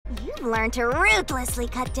I've learned to ruthlessly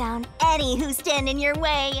cut down any who stand in your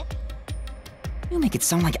way. You make it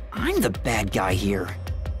sound like I'm the bad guy here.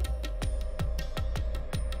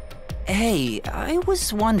 Hey, I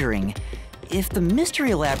was wondering, if the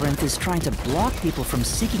Mystery Labyrinth is trying to block people from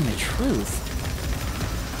seeking the truth,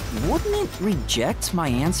 wouldn't it reject my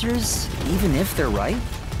answers, even if they're right?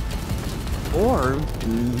 Or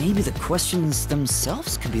maybe the questions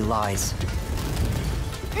themselves could be lies.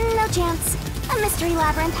 No chance. A Mystery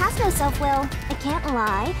Labyrinth has no self-will. It can't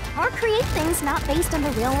lie or create things not based on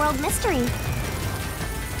the real-world mystery.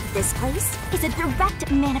 This place is a direct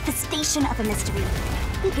manifestation of a mystery.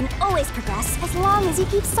 You can always progress as long as you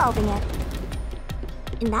keep solving it.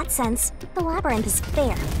 In that sense, the labyrinth is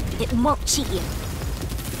fair. It won't cheat you.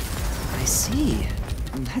 I see.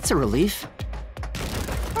 That's a relief.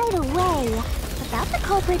 By the way, about the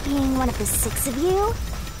culprit being one of the 6 of you,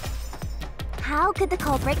 how could the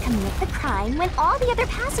culprit commit the crime when all the other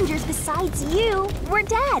passengers besides you were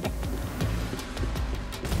dead?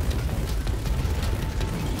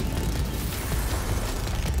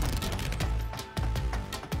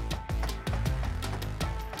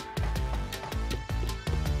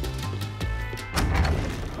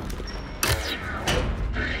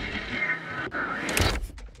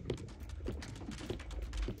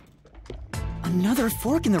 Another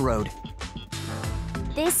fork in the road.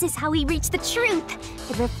 This is how we reach the truth.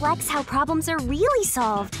 It reflects how problems are really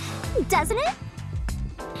solved, doesn't it?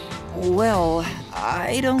 Well,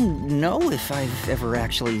 I don't know if I've ever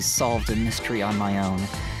actually solved a mystery on my own.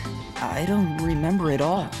 I don't remember it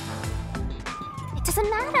all. It doesn't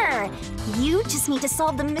matter. You just need to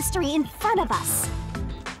solve the mystery in front of us.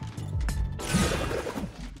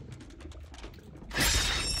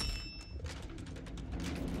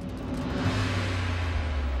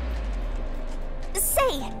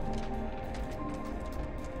 Say!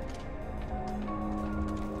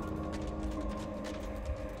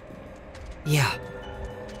 Yeah.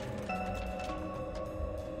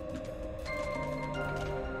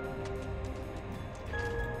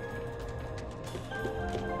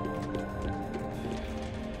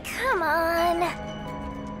 Come on!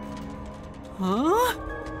 Huh?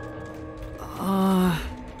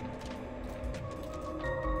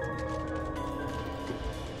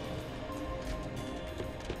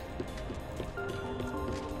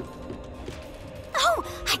 Oh,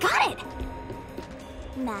 I got it!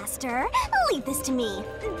 Master, leave this to me.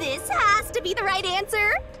 This has to be the right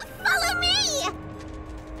answer. Follow me!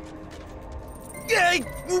 Hey,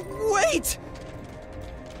 wait!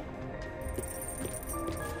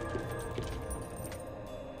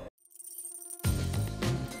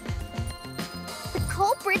 The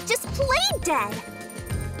culprit just played dead.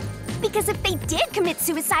 Because if they did commit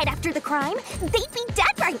suicide after the crime, they'd be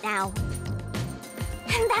dead right now.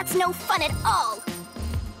 And that's no fun at all.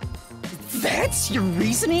 That's your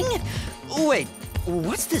reasoning? Wait,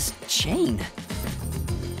 what's this chain?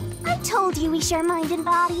 I told you we share mind and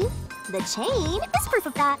body. The chain is proof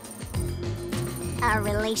of that. Our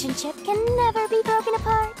relationship can never be broken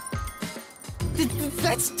apart.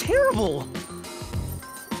 That's terrible!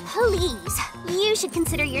 Please, you should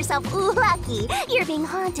consider yourself lucky you're being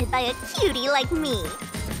haunted by a cutie like me.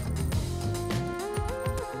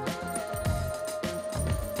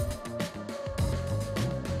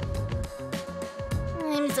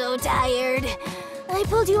 I'm so tired. I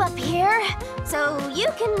pulled you up here, so you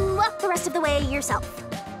can walk the rest of the way yourself.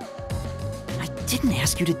 I didn't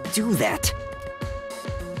ask you to do that.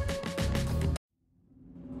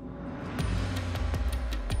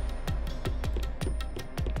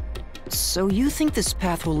 So you think this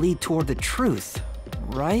path will lead toward the truth,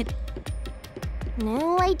 right?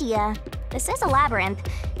 No idea. This is a labyrinth.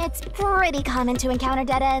 It's pretty common to encounter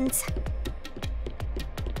dead ends.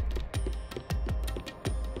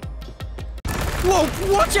 Whoa,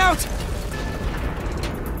 watch out!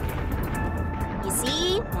 You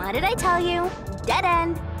see? What did I tell you? Dead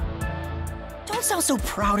end. Don't sound so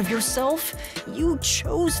proud of yourself. You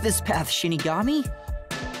chose this path, Shinigami.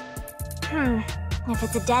 If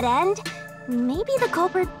it's a dead end, maybe the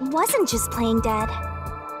culprit wasn't just plain dead.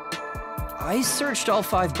 I searched all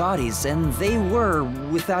 5 bodies, and they were,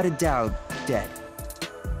 without a doubt, dead.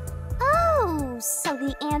 Oh, so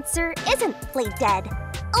the answer isn't played dead.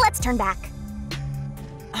 Let's turn back.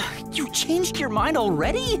 You changed your mind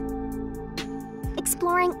already?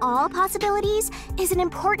 Exploring all possibilities is an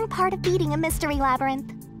important part of beating a mystery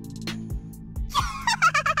labyrinth.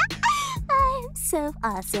 I'm so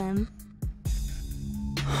awesome.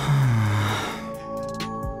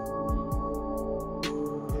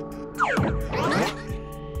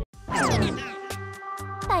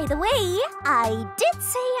 By the way, I did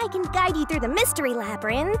say I can guide you through the mystery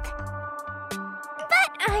labyrinth.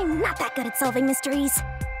 But I'm not that good at solving mysteries.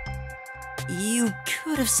 You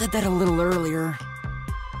could have said that a little earlier.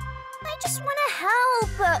 I just want to help.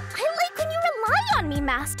 I like when you rely on me,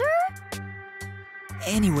 Master.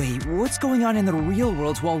 Anyway, what's going on in the real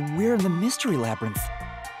world while we're in the mystery labyrinth?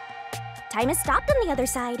 Time has stopped on the other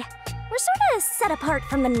side. We're sort of set apart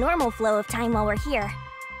from the normal flow of time while we're here.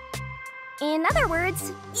 In other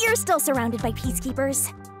words, you're still surrounded by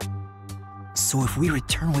peacekeepers. So if we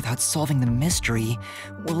return without solving the mystery,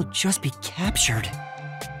 we'll just be captured.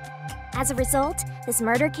 As a result, this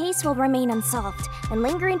murder case will remain unsolved and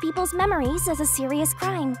linger in people's memories as a serious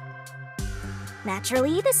crime.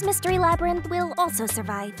 Naturally, this mystery labyrinth will also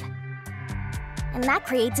survive. And that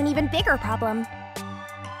creates an even bigger problem.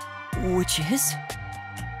 Which is?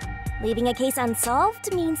 Leaving a case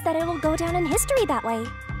unsolved means that it will go down in history that way.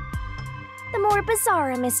 The more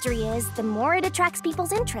bizarre a mystery is, the more it attracts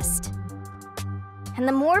people's interest. And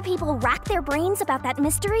the more people rack their brains about that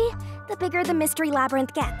mystery, the bigger the mystery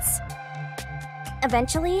labyrinth gets.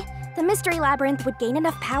 Eventually, the mystery labyrinth would gain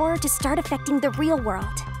enough power to start affecting the real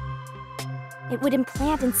world. It would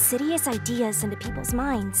implant insidious ideas into people's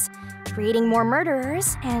minds, creating more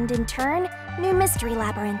murderers and, in turn, new mystery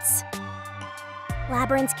labyrinths.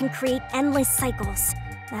 Labyrinths can create endless cycles.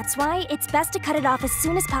 That's why it's best to cut it off as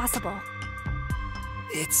soon as possible.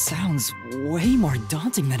 It sounds way more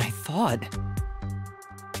daunting than I thought.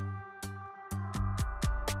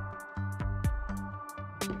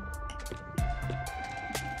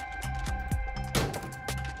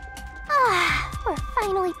 We're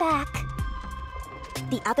finally back.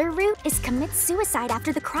 The other route is commit suicide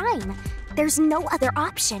after the crime. There's no other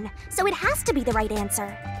option, so it has to be the right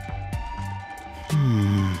answer.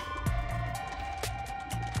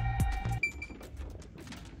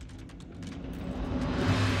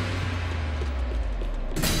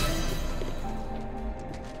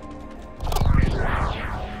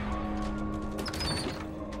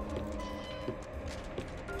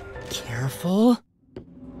 Careful.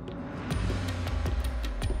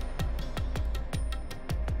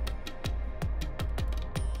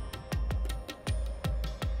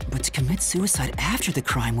 But to commit suicide after the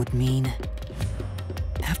crime would mean...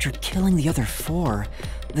 After killing the other four,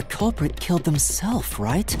 the culprit killed themselves,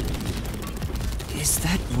 right? Is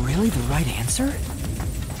that really the right answer?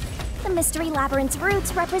 The mystery labyrinth's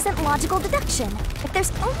routes represent logical deduction. If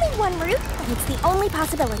there's only one route, then it's the only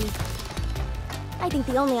possibility. I think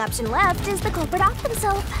the only option left is the culprit off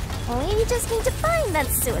themselves. We just need to find that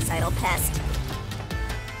suicidal pest.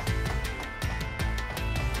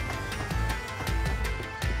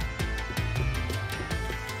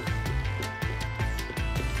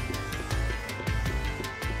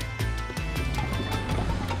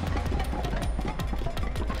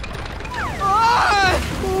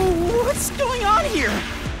 What's going on here?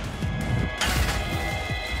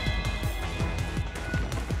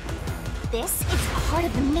 This is part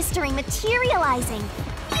of the mystery materializing.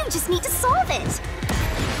 You just need to solve it.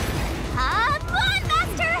 Come on,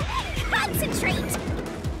 Master! Concentrate!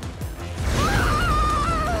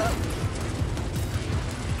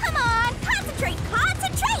 Come on, concentrate!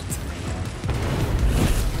 Concentrate!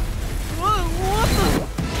 What the?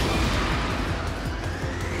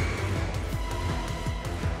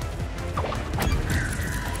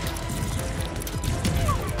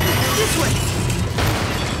 This way!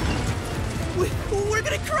 We're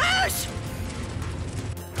gonna crash!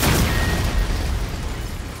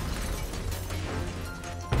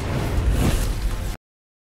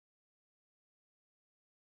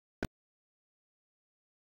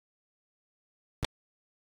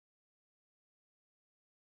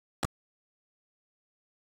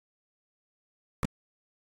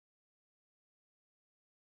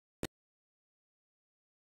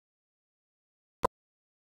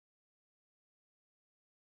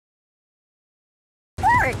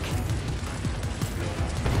 Work!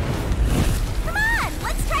 Come on,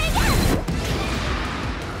 let's try again!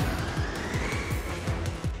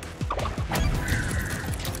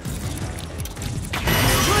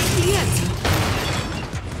 Towards the end!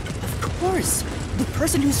 Of course! The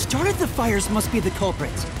person who started the fires must be the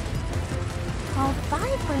culprit. All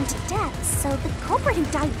 5 burned to death, so the culprit who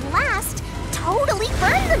died last totally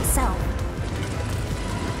burned themselves.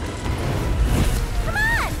 Come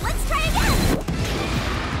on, let's try again!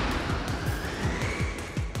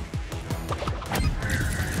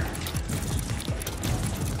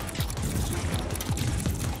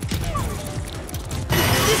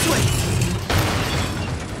 This way!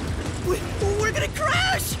 We're gonna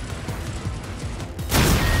crash!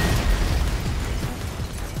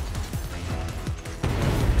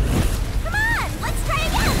 Come on, let's try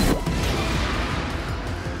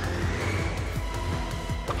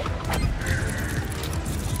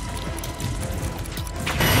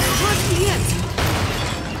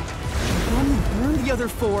other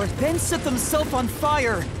 4, then set themselves on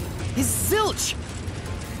fire is zilch!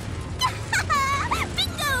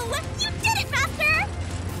 Bingo! You did it, Master!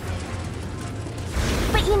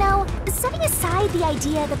 But you know, setting aside the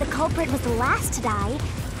idea that the culprit was the last to die,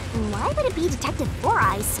 why would it be Detective Four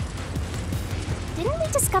Eyes? Didn't we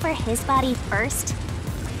discover his body first?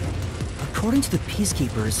 According to the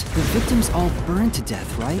Peacekeepers, the victims all burned to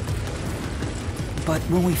death, right? But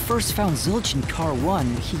when we first found Zilch in Car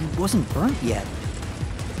 1, he wasn't burnt yet.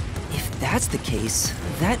 If that's the case,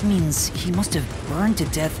 that means he must have burned to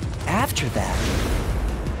death after that.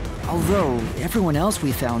 Although, everyone else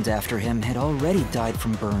we found after him had already died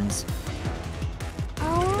from burns.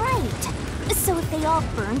 Alright. So if they all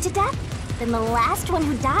burned to death, then the last one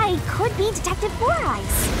who died could be Detective Four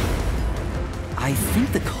Eyes. I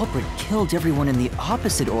think the culprit killed everyone in the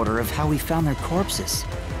opposite order of how we found their corpses.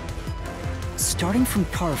 Starting from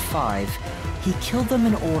Car 5, he killed them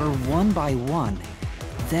in order one by one,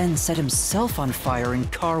 then set himself on fire in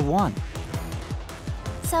Car 1.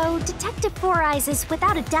 So Detective Four Eyes is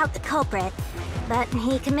without a doubt the culprit, but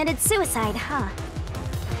he committed suicide, huh?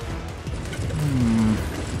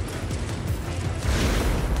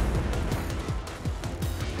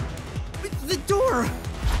 The door!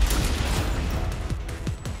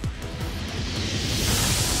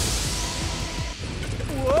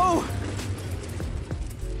 Whoa!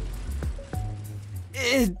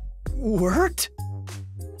 It worked?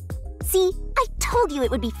 See, I told you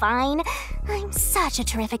it would be fine. I'm such a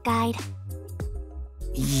terrific guide.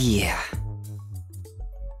 Yeah.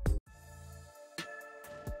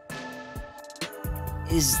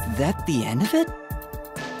 Is that the end of it?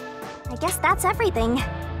 I guess that's everything.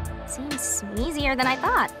 Seems easier than I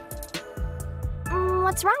thought.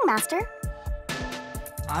 What's wrong, Master?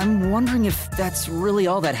 I'm wondering if that's really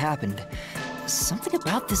all that happened. Something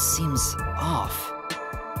about this seems off.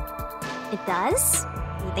 It does?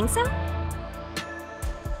 You think so?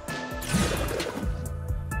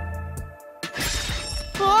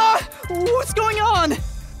 Ah! What's going on?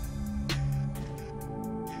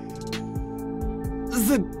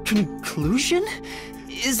 The conclusion?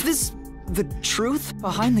 Is this the truth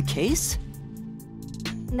behind the case?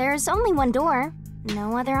 There's only one door.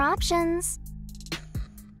 No other options.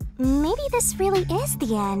 Maybe this really is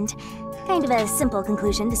the end. Kind of a simple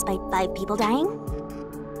conclusion despite 5 people dying.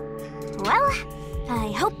 Well,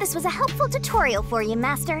 I hope this was a helpful tutorial for you,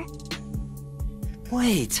 Master.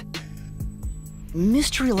 Wait.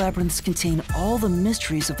 Mystery labyrinths contain all the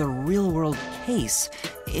mysteries of the real-world case,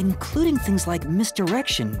 including things like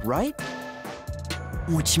misdirection, right?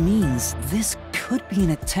 Which means this could be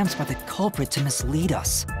an attempt by the culprit to mislead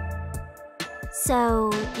us.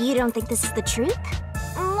 So, you don't think this is the truth?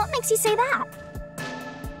 What makes you say that?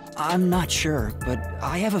 I'm not sure, but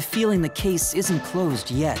I have a feeling the case isn't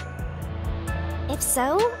closed yet. If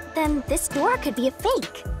so, then this door could be a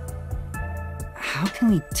fake. How can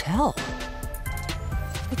we tell?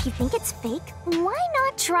 If you think it's fake, why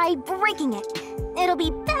not try breaking it? It'll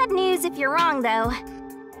be bad news if you're wrong, though.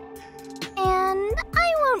 And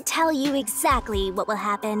I won't tell you exactly what will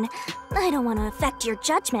happen. I don't want to affect your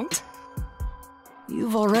judgment.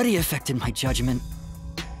 You've already affected my judgment.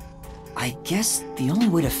 I guess the only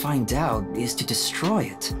way to find out is to destroy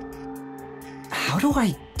it. How do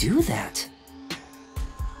I do that?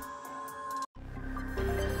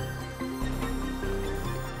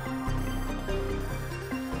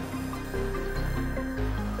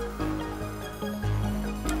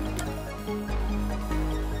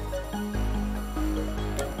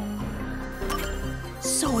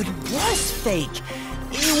 So it was fake!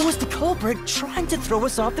 It was the culprit trying to throw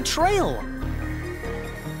us off the trail!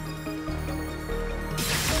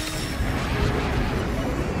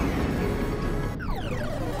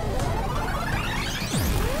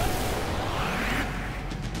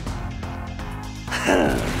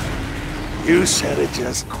 You should've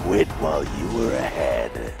just quit while you were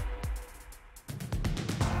ahead.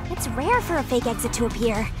 It's rare for a fake exit to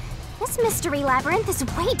appear. This mystery labyrinth is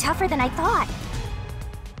way tougher than I thought.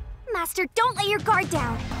 Master, don't let your guard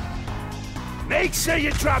down. Make sure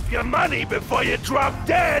you drop your money before you drop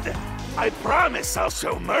dead. I promise I'll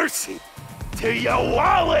show mercy to your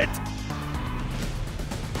wallet.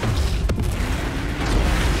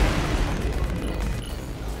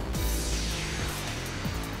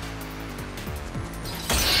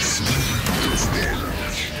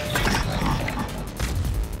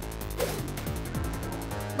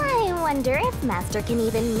 I wonder if Master can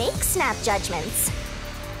even make snap judgments.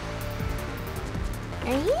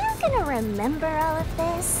 Are you gonna remember all of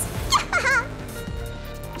this?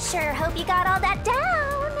 Sure hope you got all that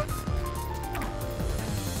down.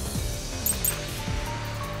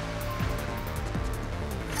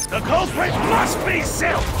 The culprit must be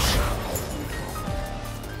Zilch!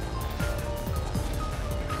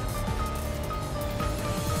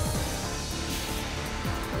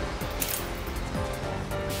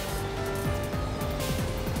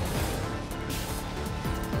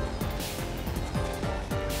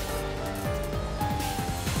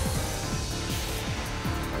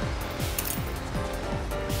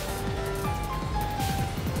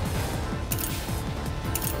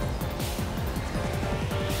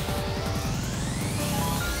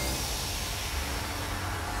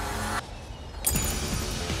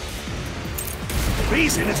 The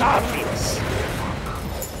reason is obvious.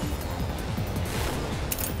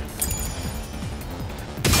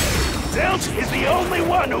 Zilch is the only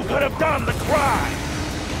one who could have done the crime.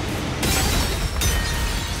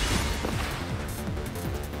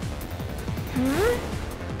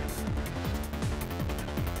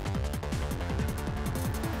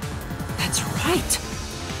 That's right.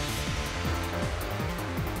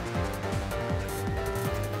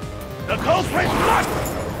 The culprit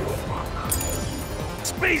must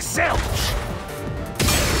be Zilch.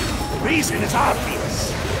 The reason is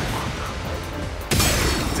obvious.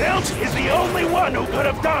 Zilch is the only one who could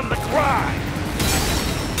have done the crime.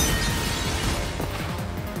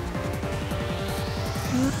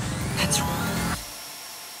 That's right.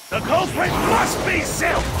 The culprit must be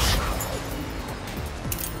Zilch.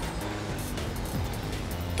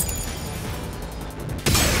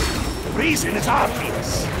 The reason is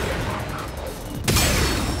obvious.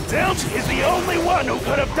 Zilch is the only one who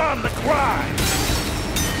could have done the crime.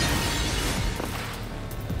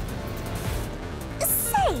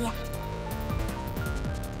 Say,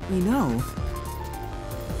 You know,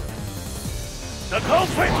 The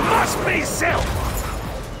culprit must be Zilch.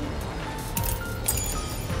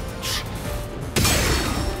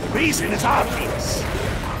 The reason is obvious.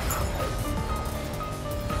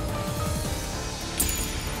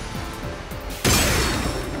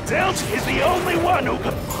 Zilch is the only one who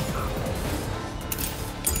could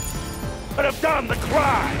have done the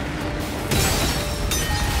crime.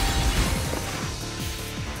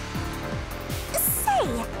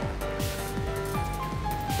 say,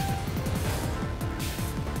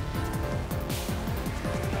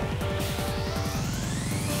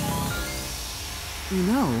 you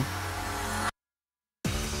know,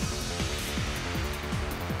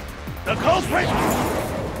 The culprit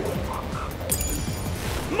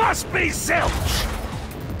must be Zilch.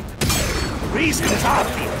 The reason is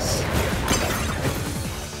obvious.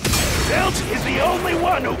 Zilch is the only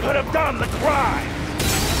one who could have done the crime.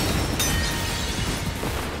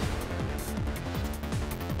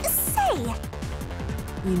 say,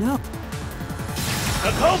 you know.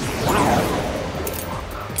 The culprit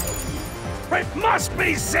must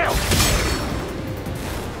be Zilch.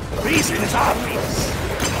 The reason is obvious.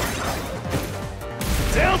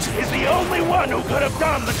 Zilch is the only one who could have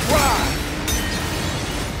done the crime.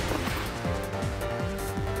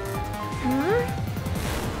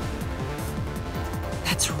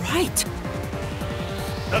 That's right.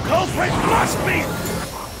 The culprit must be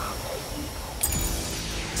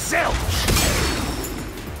Zilch.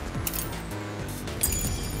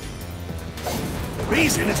 The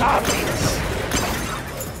reason is obvious.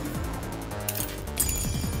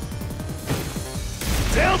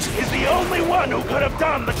 Zilch is the only one who could have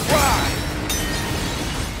done the crime.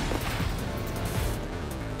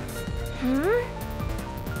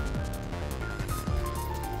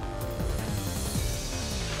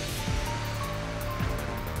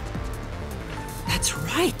 That's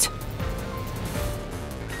right.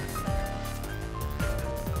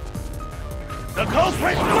 The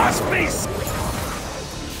culprit must be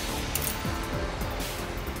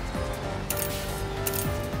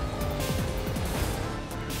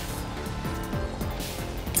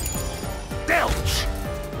Zilch.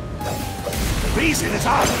 The reason is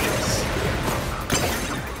obvious.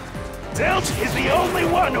 Zilch is the only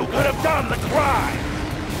one who could have done the crime.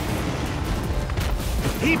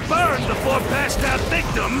 He burned the 4 passed out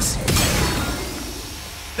victims,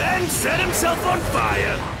 then set himself on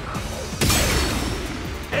fire,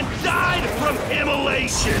 and died from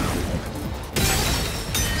immolation.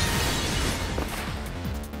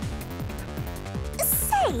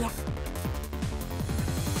 say,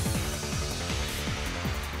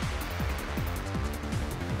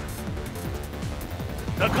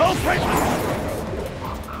 The culprit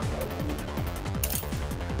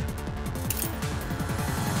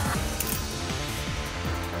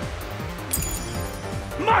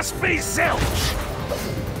must be Zilch.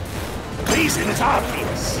 The reason is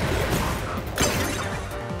obvious.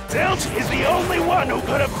 Zilch is the only one who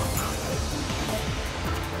could have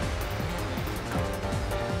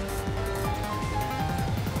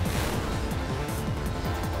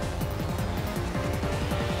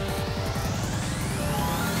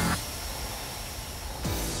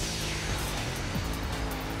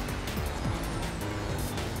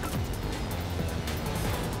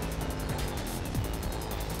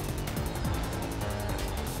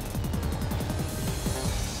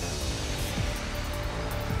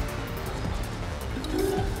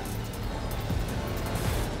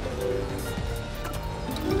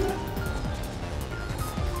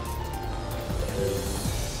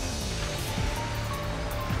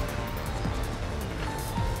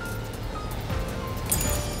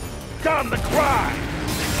done the crime.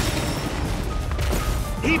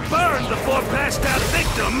 He burned the 4 passed out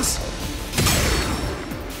victims,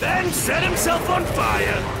 then set himself on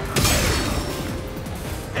fire,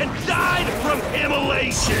 and died from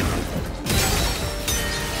immolation.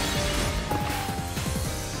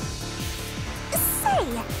 Say!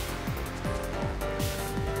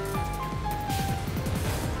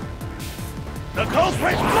 The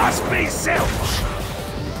culprit must be Zilch!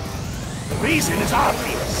 The reason is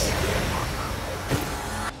obvious.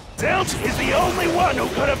 Zilch is the only one who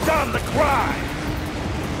could have done the crime.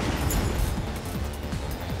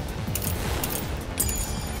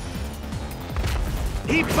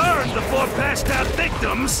 He burned the 4 passed out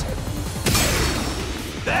victims,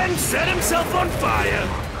 then set himself on fire,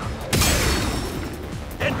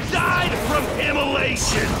 and died from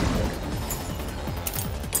immolation.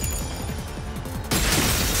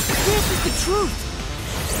 This is the truth!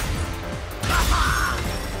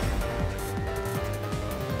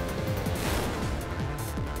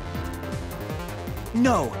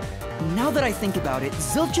 No. Now that I think about it,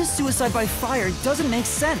 Zilch's suicide by fire doesn't make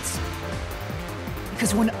sense.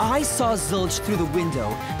 Because when I saw Zilch through the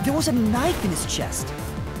window, there was a knife in his chest.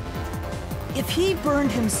 If he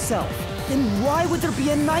burned himself, then why would there be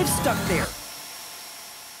a knife stuck there?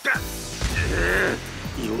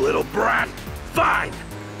 You little brat. Fine.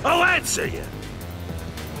 I'll answer you.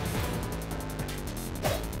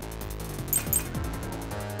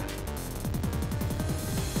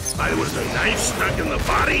 Why was the knife stuck in the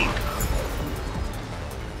body?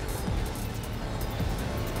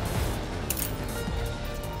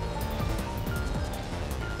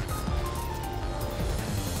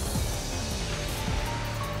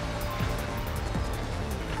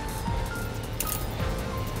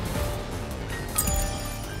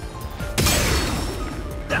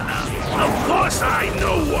 Of course I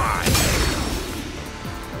know why!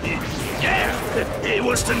 Yeah, it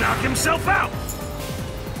was to knock himself out!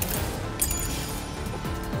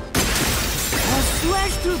 I'll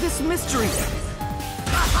slash through this mystery!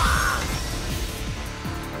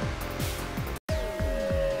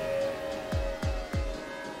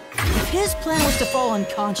 If his plan was to fall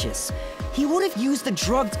unconscious, he would have used the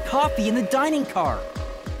drugged coffee in the dining car.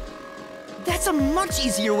 That's a much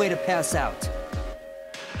easier way to pass out.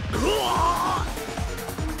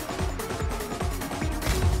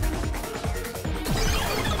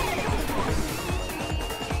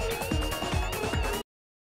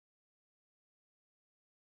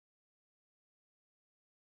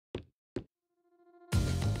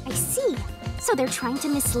 I see. So they're trying to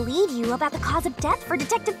mislead you about the cause of death for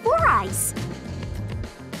Detective Four Eyes.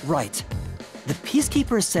 Right. The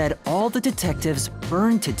Peacekeeper said all the detectives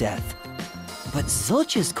burned to death. But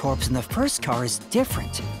Zilch's corpse in the first car is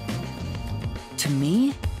different. To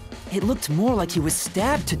me, it looked more like he was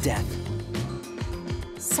stabbed to death.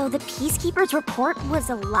 So the Peacekeeper's report was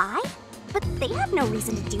a lie? But they have no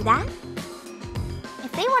reason to do that.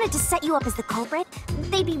 If they wanted to set you up as the culprit,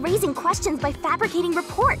 they'd be raising questions by fabricating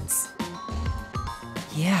reports.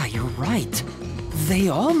 Yeah, you're right. They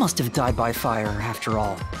all must have died by fire, after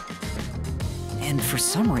all. And for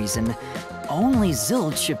some reason, only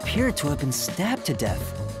Zilch appeared to have been stabbed to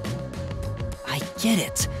death. I get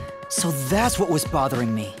it. So that's what was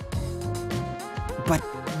bothering me. But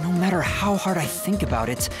no matter how hard I think about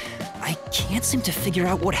it, I can't seem to figure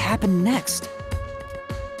out what happened next.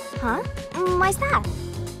 Huh? Why's that?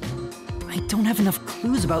 I don't have enough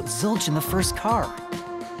clues about Zilch in the first car.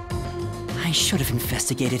 I should have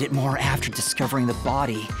investigated it more after discovering the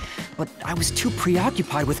body, but I was too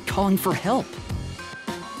preoccupied with calling for help.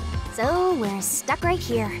 So we're stuck right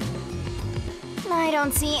here. I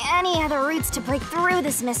don't see any other routes to break through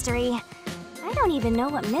this mystery. I don't even know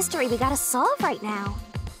what mystery we gotta solve right now.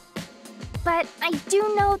 But I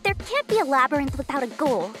do know there can't be a labyrinth without a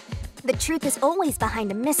goal. The truth is always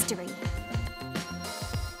behind a mystery.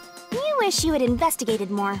 You wish you had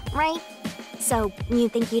investigated more, right? So you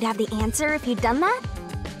think you'd have the answer if you'd done that?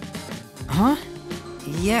 Huh?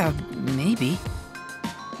 Yeah, maybe.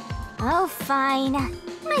 Oh, fine.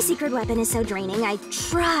 My secret weapon is so draining, I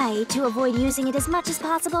try to avoid using it as much as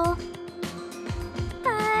possible.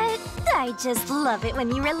 But I just love it when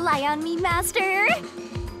you rely on me, Master.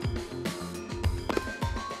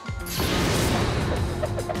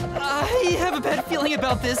 I have a bad feeling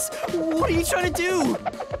about this. What are you trying to do?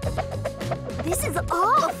 This is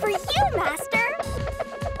all for you, Master!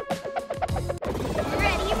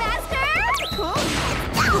 Ready, Master? Huh?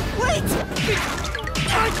 Wait!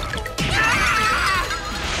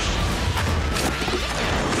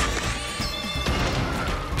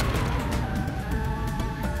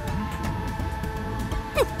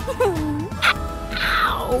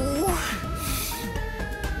 Ow!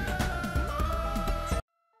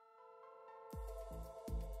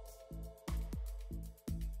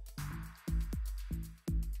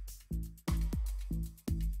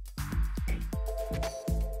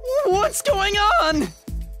 What's going on?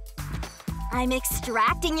 I'm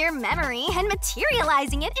extracting your memory and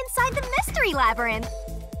materializing it inside the mystery labyrinth.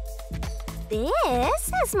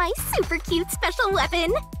 This is my super cute special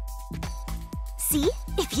weapon. See,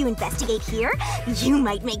 if you investigate here, you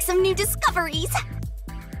might make some new discoveries.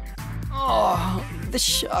 Oh, the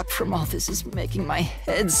shock from all this is making my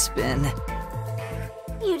head spin.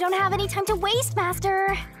 You don't have any time to waste,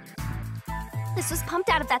 Master. This was pumped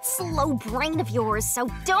out of that slow brain of yours, so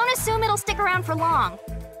don't assume it'll stick around for long.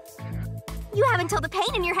 You have until the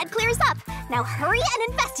pain in your head clears up. Now hurry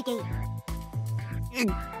and investigate.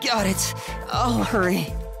 Got it. I'll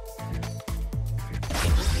hurry.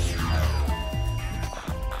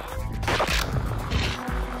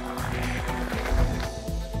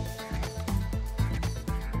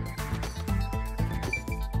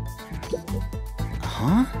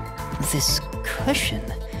 Huh? This cushion.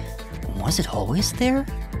 Was it always there?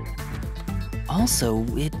 Also,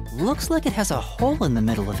 it looks like it has a hole in the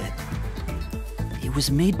middle of it. It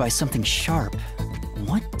was made by something sharp.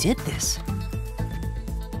 What did this?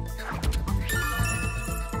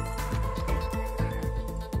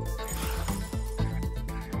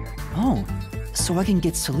 Oh, so I can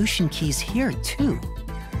get solution keys here too.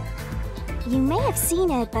 You may have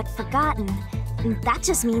seen it, but forgotten. That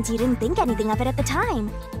just means you didn't think anything of it at the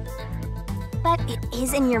time. But it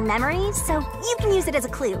is in your memory, so you can use it as a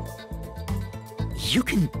clue. You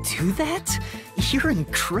can do that? You're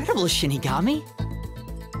incredible, Shinigami.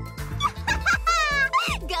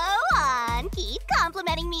 Go on, keep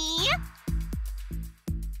complimenting me.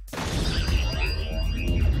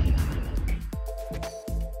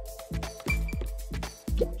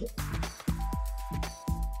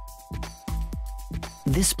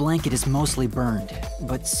 This blanket is mostly burned,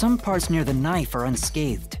 but some parts near the knife are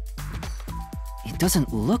unscathed. It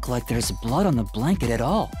doesn't look like there's blood on the blanket at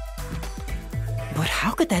all. But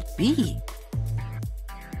how could that be?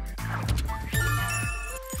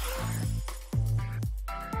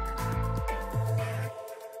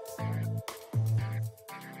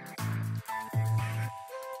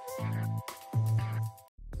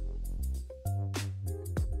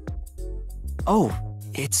 Oh,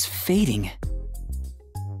 it's fading.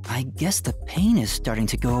 I guess the pain is starting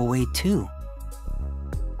to go away too.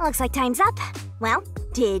 Looks like time's up. Well,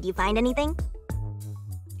 did you find anything?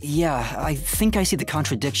 Yeah, I think I see the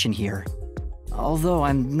contradiction here. Although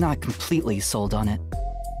I'm not completely sold on it.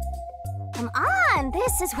 Come on,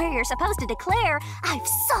 this is where you're supposed to declare, I've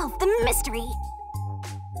solved the mystery.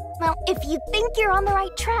 Well, if you think you're on the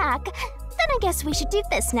right track, then I guess we should do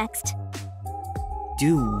this next.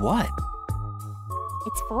 Do what?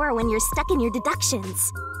 It's for when you're stuck in your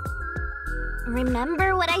deductions.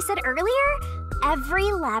 Remember what I said earlier?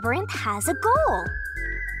 Every labyrinth has a goal.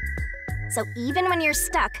 So even when you're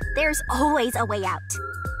stuck, there's always a way out.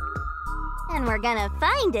 And we're gonna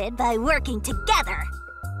find it by working together.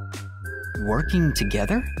 Working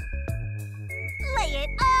together? Lay it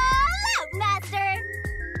all out, Master!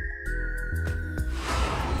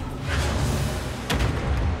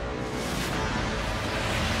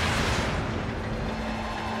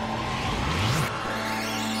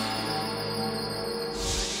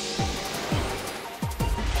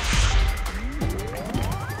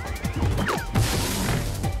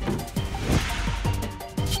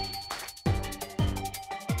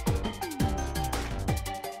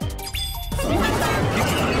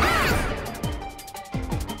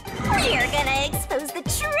 We're gonna expose the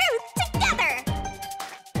truth together!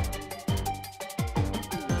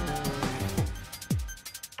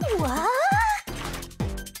 What?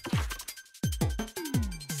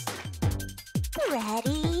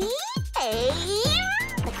 Ready? Aim!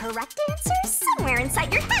 The correct answer's somewhere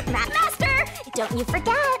inside your head, Master! Don't you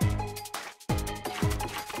forget!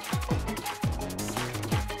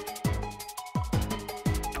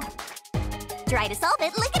 Try to solve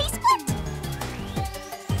it lickety-split!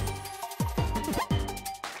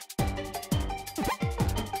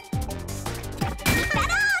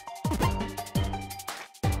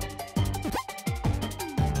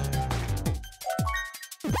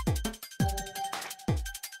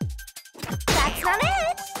 That's not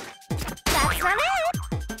it! That's not it!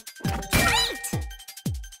 Great!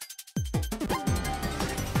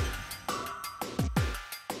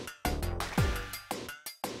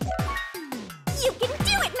 You can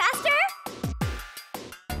do it, Master!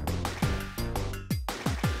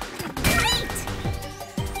 Great!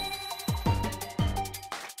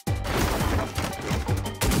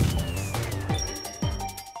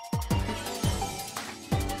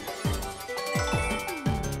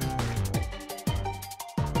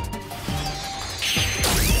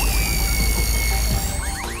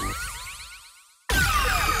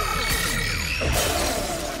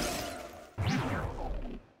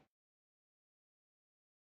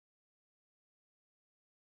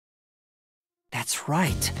 That's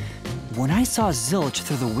right. When I saw Zilch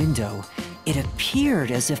through the window, it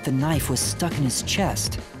appeared as if the knife was stuck in his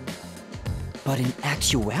chest. But in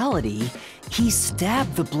actuality, he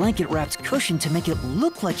stabbed the blanket-wrapped cushion to make it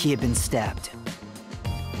look like he had been stabbed.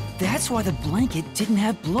 That's why the blanket didn't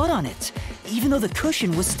have blood on it, even though the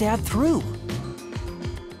cushion was stabbed through.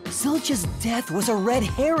 Zilch's death was a red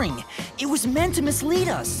herring. It was meant to mislead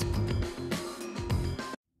us.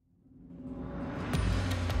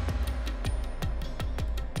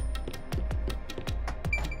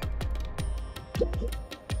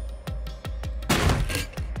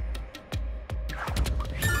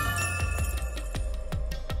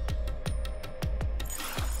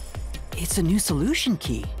 It's a new solution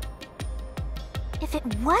key. If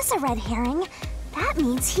it was a red herring, that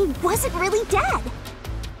means he wasn't really dead.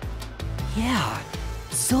 Yeah,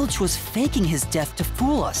 Zilch was faking his death to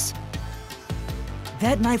fool us.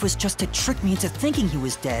 That knife was just to trick me into thinking he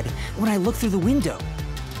was dead when I looked through the window.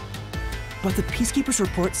 But the Peacekeeper's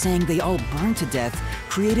report saying they all burned to death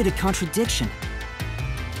created a contradiction.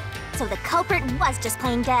 So the culprit was just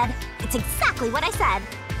plain dead. It's exactly what I said.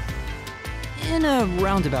 In a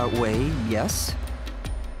roundabout way, yes.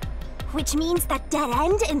 Which means that dead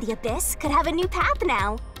end in the abyss could have a new path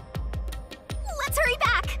now. Let's hurry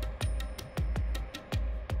back!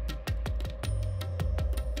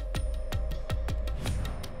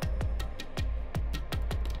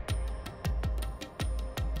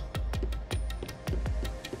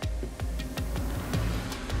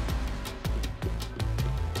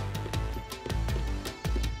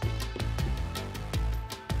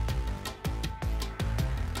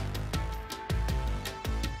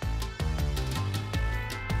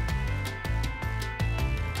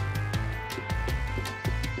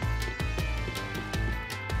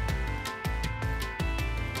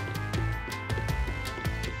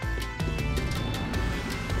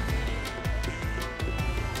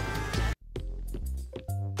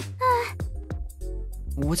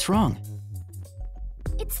 What's wrong?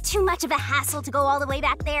 It's too much of a hassle to go all the way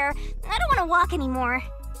back there. I don't want to walk anymore.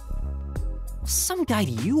 Some guide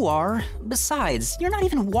you are. Besides, you're not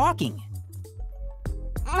even walking.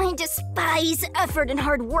 I despise effort and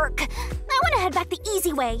hard work. I want to head back the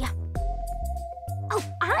easy way. Oh,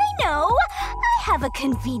 I know! I have a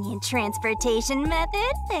convenient transportation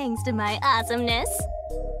method, thanks to my awesomeness.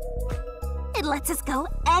 It lets us go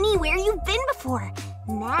anywhere you've been before.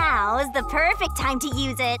 Now is the perfect time to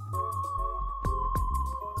use it.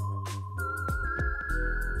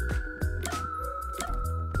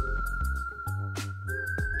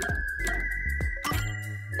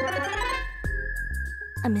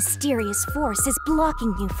 A mysterious force is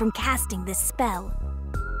blocking you from casting this spell.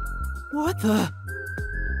 What the?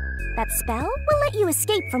 That spell will let you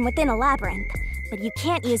escape from within a labyrinth, but you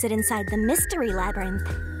can't use it inside the mystery labyrinth.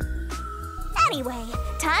 Anyway,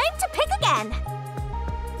 time to pick again!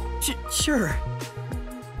 Sure.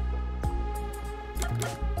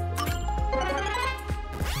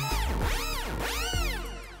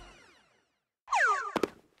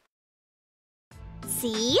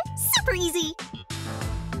 See? Super easy!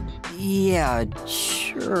 Yeah,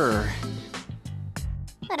 sure.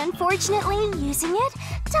 But unfortunately, using it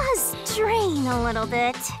does drain a little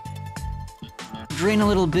bit. Drain a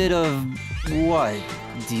little bit of what?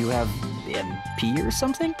 Do you have MP or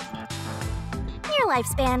something? Your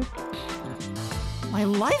lifespan. My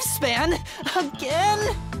lifespan?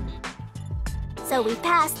 Again? So we've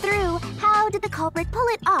passed through how did the culprit pull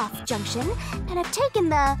it off junction and have taken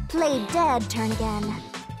the played dead turn again.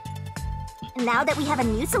 And now that we have a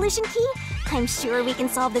new solution key, I'm sure we can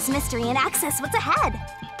solve this mystery and access what's ahead.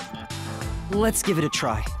 Let's give it a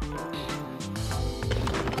try.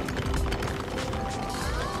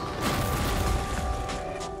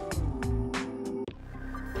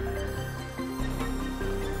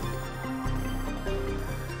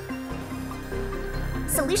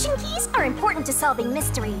 Solution keys are important to solving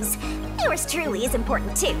mysteries. Yours truly is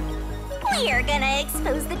important too. We're gonna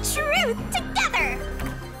expose the truth together!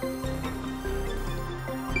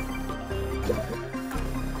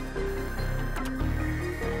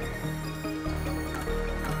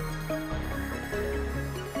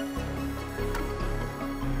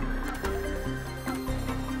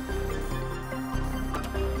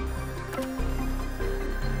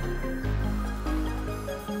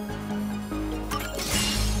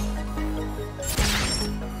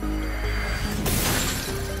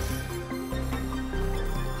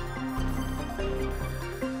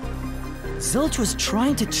 Zilch was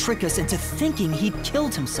trying to trick us into thinking he'd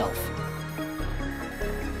killed himself.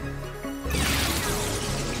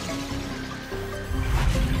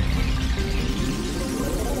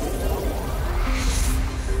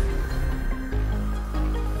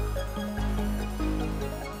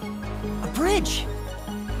 bridge.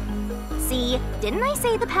 See, didn't I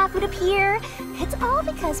say the path would appear? It's all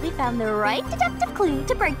because we found the right deductive clue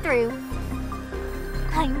to break through.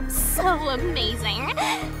 I'm so amazing.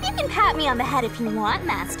 You can pat me on the head if you want,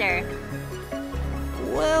 Master.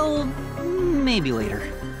 Well, maybe later.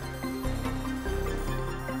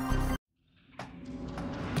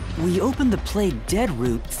 We opened the Play Dead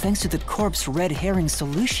route thanks to the corpse red herring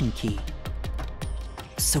solution key.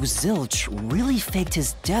 So Zilch really faked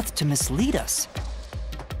his death to mislead us.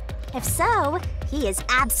 If so, he is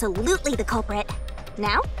absolutely the culprit.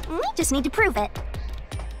 Now, we just need to prove it.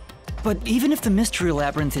 But even if the Mystery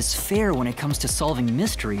Labyrinth is fair when it comes to solving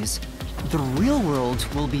mysteries, the real world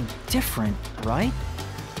will be different, right?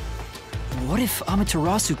 What if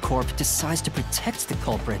Amaterasu Corp decides to protect the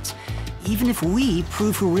culprit, even if we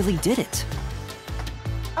prove who really did it?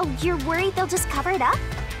 Oh, you're worried they'll just cover it up?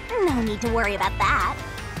 No need to worry about that.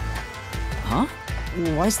 Huh?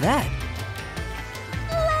 Why's that?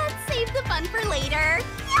 Let's save the fun for later.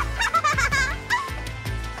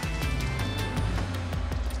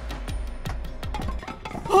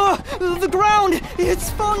 Oh, the ground! It's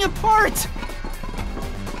falling apart!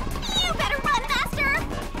 You better run, Master!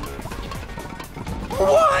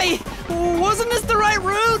 Why? Wasn't this the right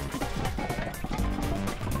route?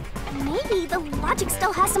 Maybe the logic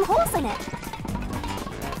still has some holes in it.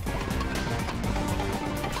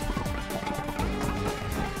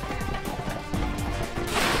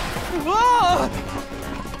 Oh!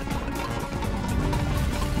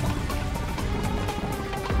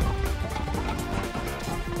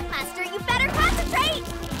 Master, you better concentrate!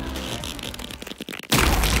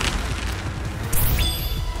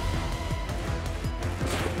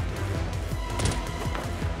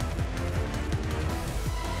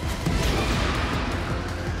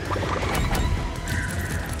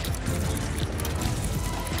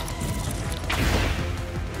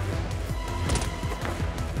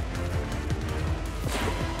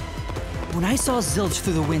 When I saw Zilch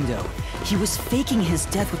through the window, he was faking his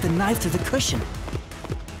death with the knife through the cushion.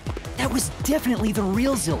 That was definitely the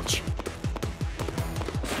real Zilch.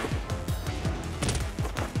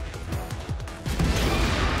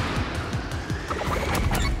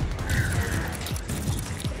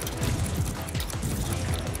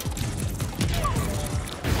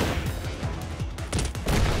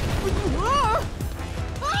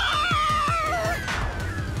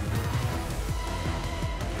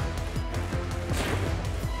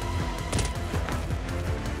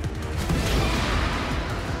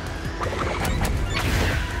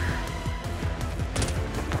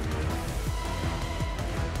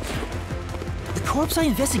 The corpse I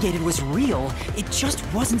investigated was real, it just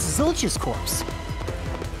wasn't Zilch's corpse.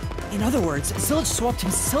 In other words, Zilch swapped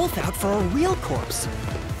himself out for a real corpse.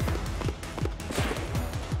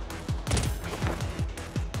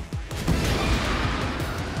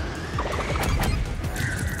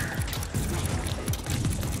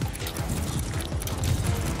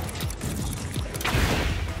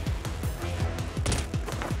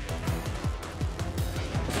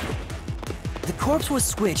 The corpse was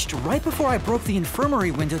switched right before I broke the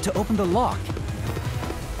infirmary window to open the lock.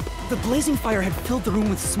 The blazing fire had filled the room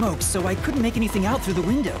with smoke, so I couldn't make anything out through the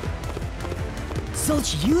window.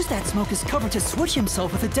 Zilch used that smoke as cover to switch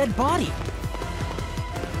himself with a dead body.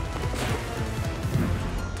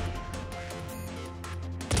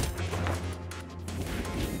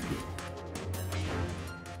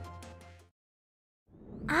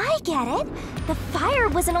 I get it. The fire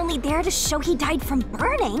wasn't only there to show he died from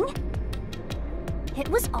burning. It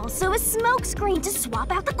was also a smokescreen to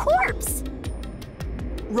swap out the corpse.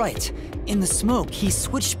 Right. In the smoke, he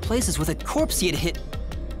switched places with a corpse he had hit.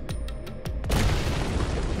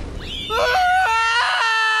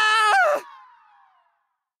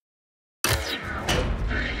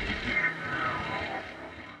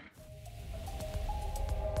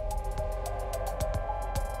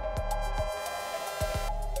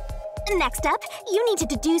 Next up, you need to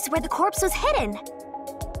deduce where the corpse was hidden.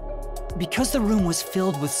 Because the room was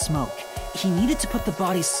filled with smoke, he needed to put the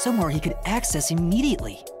body somewhere he could access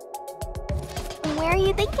immediately. Where are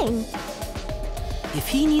you thinking? If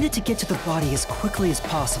he needed to get to the body as quickly as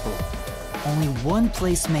possible, only one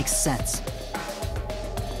place makes sense.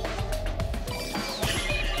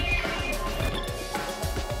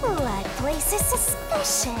 That place is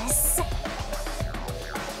suspicious.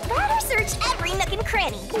 Better search every nook and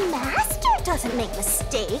cranny. Master doesn't make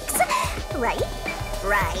mistakes. Right?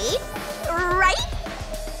 Right? Right?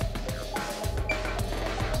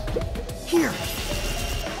 Here!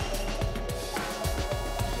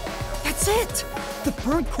 That's it! The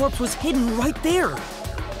burnt corpse was hidden right there!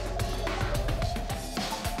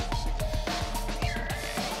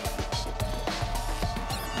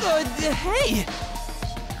 Hey!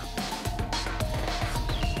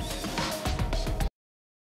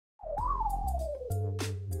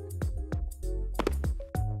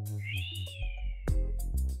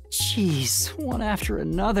 Jeez, one after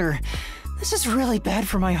another. This is really bad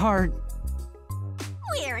for my heart.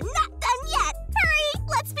 We're not done yet! Hurry!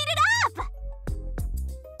 Let's speed it up!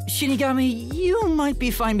 Shinigami, you might be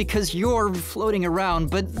fine because you're floating around,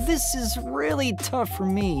 but this is really tough for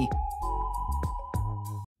me.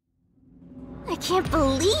 I can't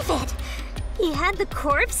believe it! He had the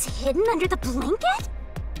corpse hidden under the blanket?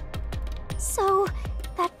 So,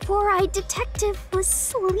 that four-eyed detective was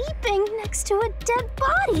sleeping next to a dead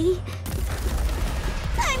body.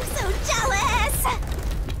 I'm so jealous!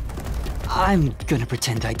 I'm gonna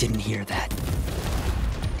pretend I didn't hear that.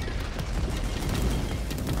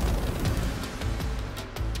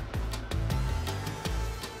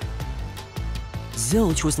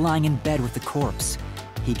 Zilch was lying in bed with the corpse.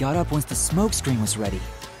 He got up once the smoke screen was ready.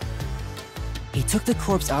 He took the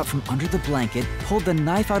corpse out from under the blanket, pulled the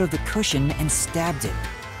knife out of the cushion, and stabbed it.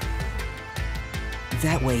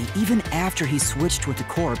 That way, even after he switched with the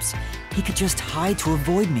corpse, he could just hide to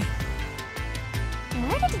avoid me.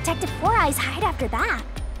 Where did Detective Four Eyes hide after that?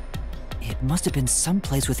 It must have been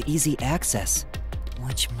someplace with easy access,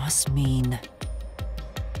 which must mean...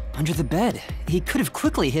 under the bed. He could have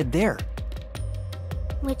quickly hid there.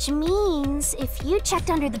 Which means, if you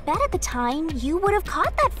checked under the bed at the time, you would have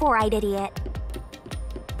caught that four-eyed idiot.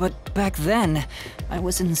 But back then, I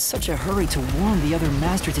was in such a hurry to warn the other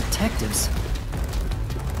master detectives.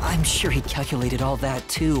 I'm sure he calculated all that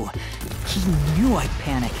too. He knew I'd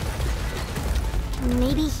panic.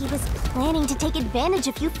 Maybe he was planning to take advantage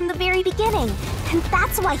of you from the very beginning, and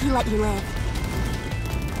that's why he let you live.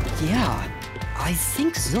 Yeah, I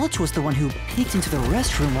think Zilch was the one who peeked into the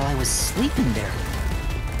restroom while I was sleeping there.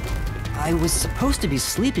 I was supposed to be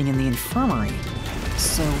sleeping in the infirmary,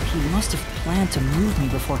 so he must have planned to move me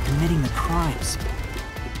before committing the crimes.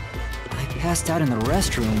 I passed out in the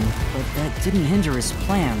restroom, but that didn't hinder his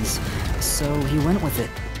plans, so he went with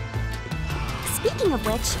it. Speaking of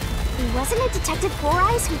which, wasn't it Detective Four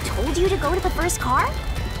Eyes who told you to go to the first car?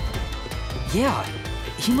 Yeah,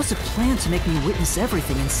 he must have planned to make me witness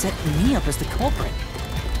everything and set me up as the culprit.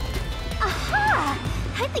 Aha!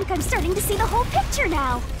 I think I'm starting to see the whole picture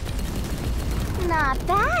now. Not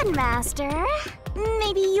bad, Master.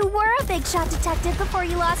 Maybe you were a big shot detective before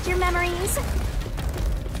you lost your memories.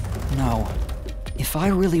 No. If I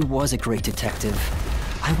really was a great detective,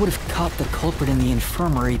 I would have caught the culprit in the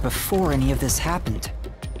infirmary before any of this happened.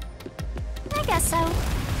 I guess so.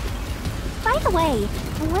 By the way,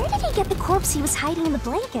 where did he get the corpse he was hiding in the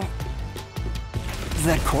blanket?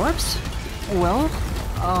 That corpse? Well,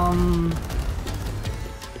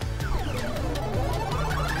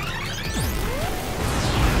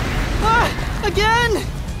 Ah! Again!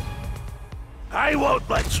 I won't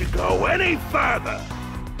let you go any further!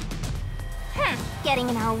 Getting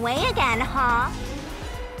in our way again, huh?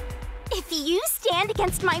 If you stand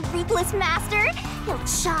against my ruthless master, he'll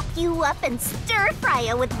chop you up and stir-fry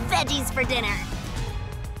you with veggies for dinner.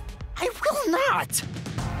 I will not!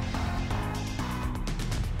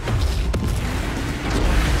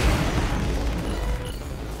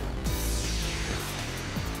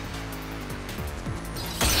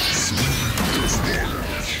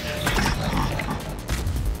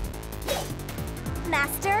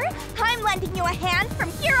 Master, I'm lending you a hand from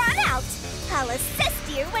here on out. I'll assist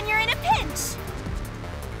you when you're in a pinch.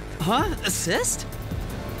 Huh? Assist?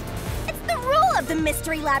 It's the rule of the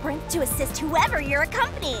Mystery Labyrinth to assist whoever you're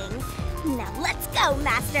accompanying. Now let's go,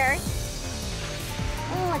 Master.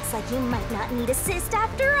 Looks like you might not need assist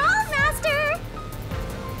after all, Master.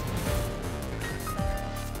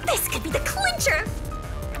 This could be the clincher.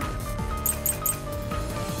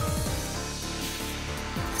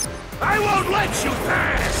 I won't let you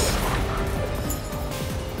pass!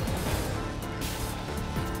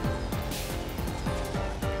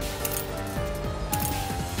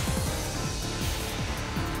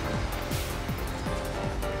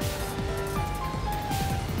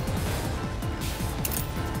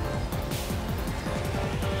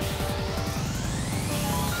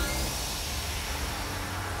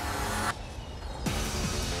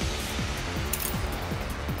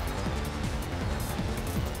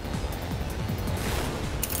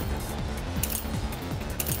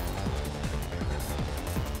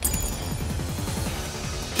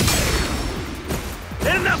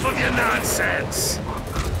 Enough of your nonsense!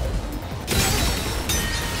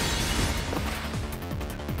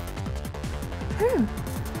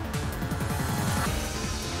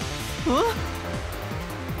 Huh?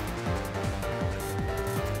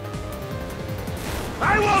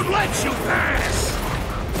 I won't let you pass!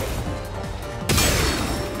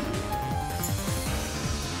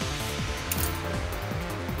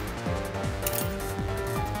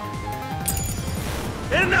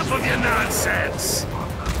 Enough of your nonsense!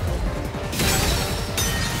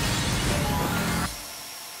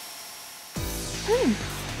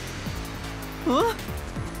 Huh?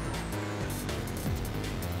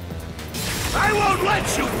 I won't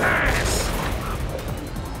let you pass!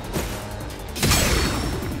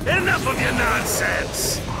 Enough of your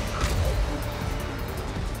nonsense!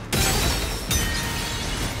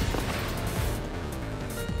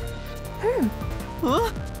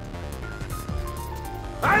 Huh?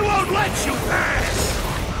 I won't let you pass!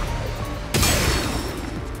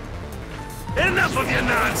 Enough of your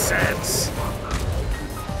nonsense!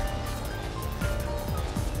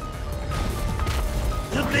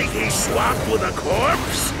 You think he swapped with a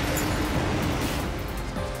corpse?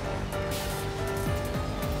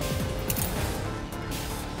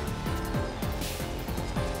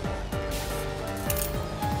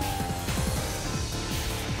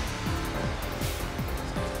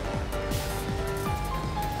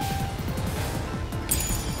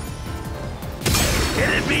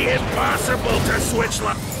 It'd be impossible to switch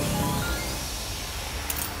like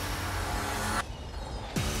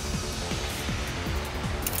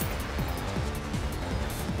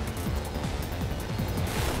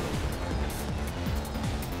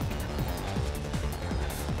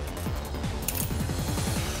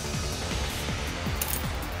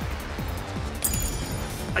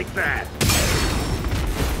that.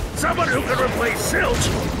 Someone who can replace Zilch.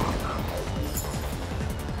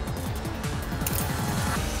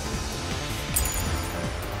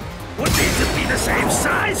 Would need to be the same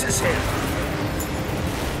size as him.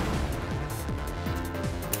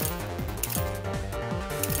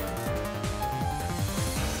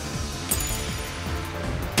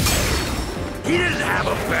 He didn't have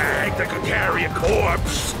a bag that could carry a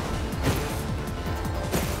corpse.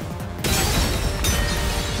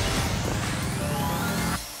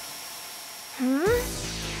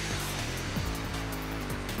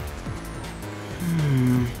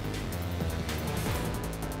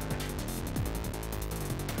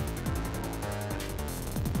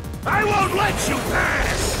 I won't let you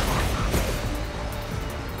pass!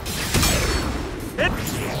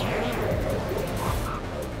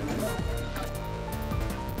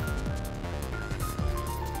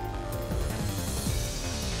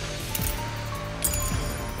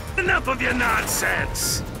 Enough of your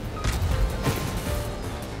nonsense!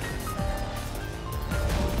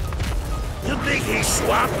 You think he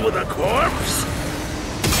swapped with a corpse?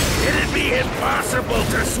 It'd be impossible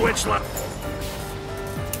to switch like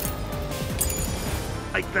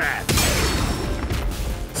that.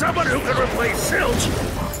 Someone who can replace Zilch.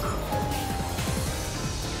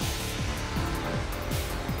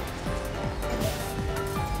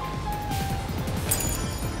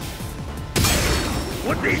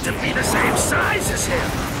 Would need to be the same size as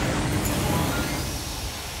him.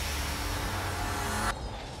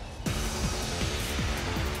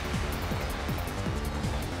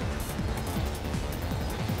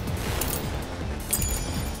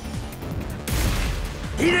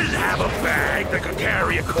 He didn't have a bag that could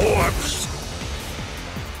carry a corpse.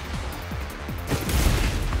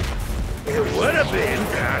 It would have been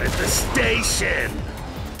down at the station.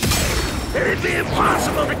 It'd be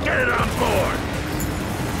impossible to get it on board.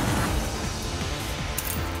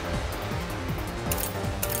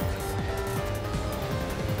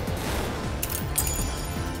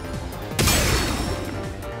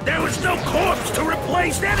 There was no corpse to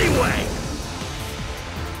replace anyway.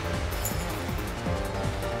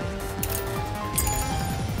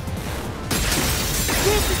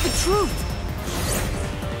 This is the truth!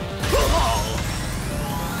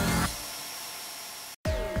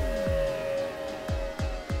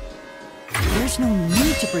 There's no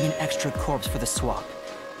need to bring an extra corpse for the swap.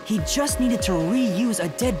 He just needed to reuse a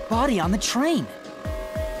dead body on the train.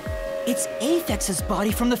 It's Aphex's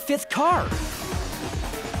body from the 5th car.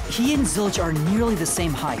 He and Zilch are nearly the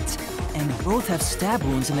same height, and both have stab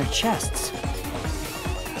wounds in their chests.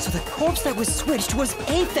 So the corpse that was switched was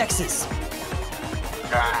Aphex's.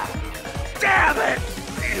 Damn it!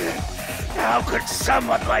 How could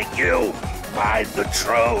someone like you find the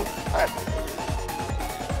truth?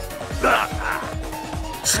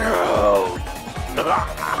 Truth!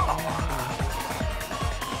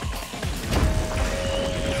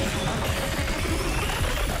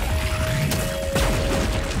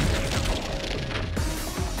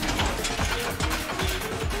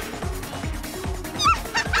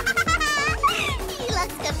 He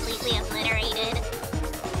looks completely obliterated.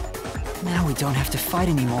 Now we don't have to fight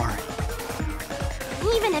anymore.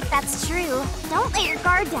 Even if that's true, don't let your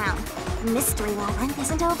guard down. The Mystery Labyrinth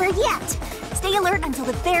isn't over yet. Stay alert until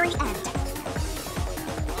the very end.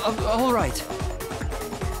 All right.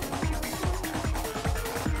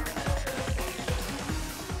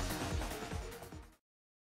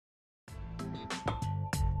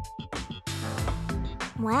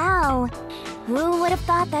 Wow. Who would have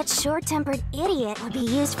thought that short-tempered idiot would be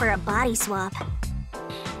used for a body swap?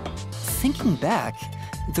 Thinking back,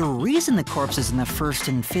 the reason the corpses in the 1st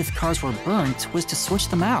and 5th cars were burnt was to switch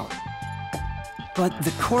them out. But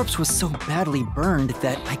the corpse was so badly burned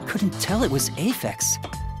that I couldn't tell it was Aphex.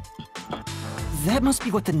 That must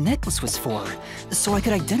be what the necklace was for, so I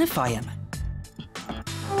could identify him.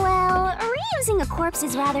 Well, reusing a corpse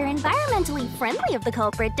is rather environmentally friendly of the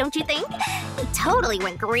culprit, don't you think? He totally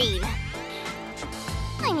went green.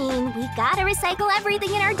 I mean, we gotta recycle everything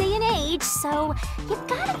in our day and age, so you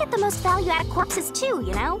gotta get the most value out of corpses too,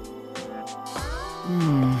 you know?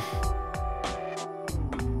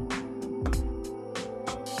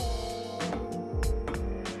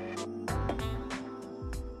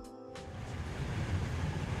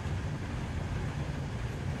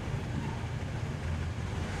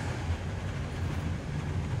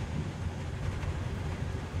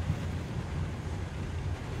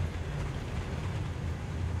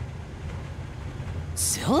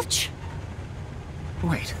 Zilch?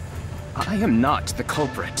 Wait, I am not the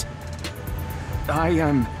culprit. I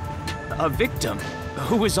am a victim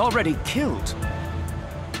who was already killed.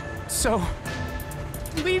 So,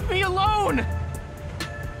 leave me alone!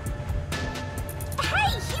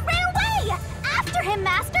 Hey, he ran away! After him,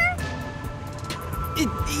 Master!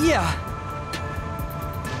 Yeah.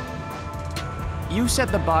 You said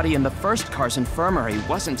the body in the 1st car's infirmary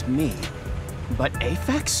wasn't me, but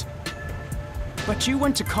Aphex? But you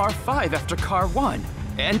went to car 5 after car 1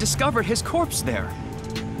 and discovered his corpse there.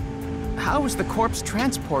 How was the corpse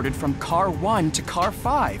transported from car 1 to car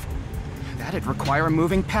 5? That'd require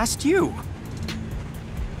moving past you.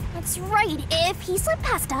 That's right, if he slipped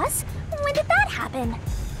past us, when did that happen?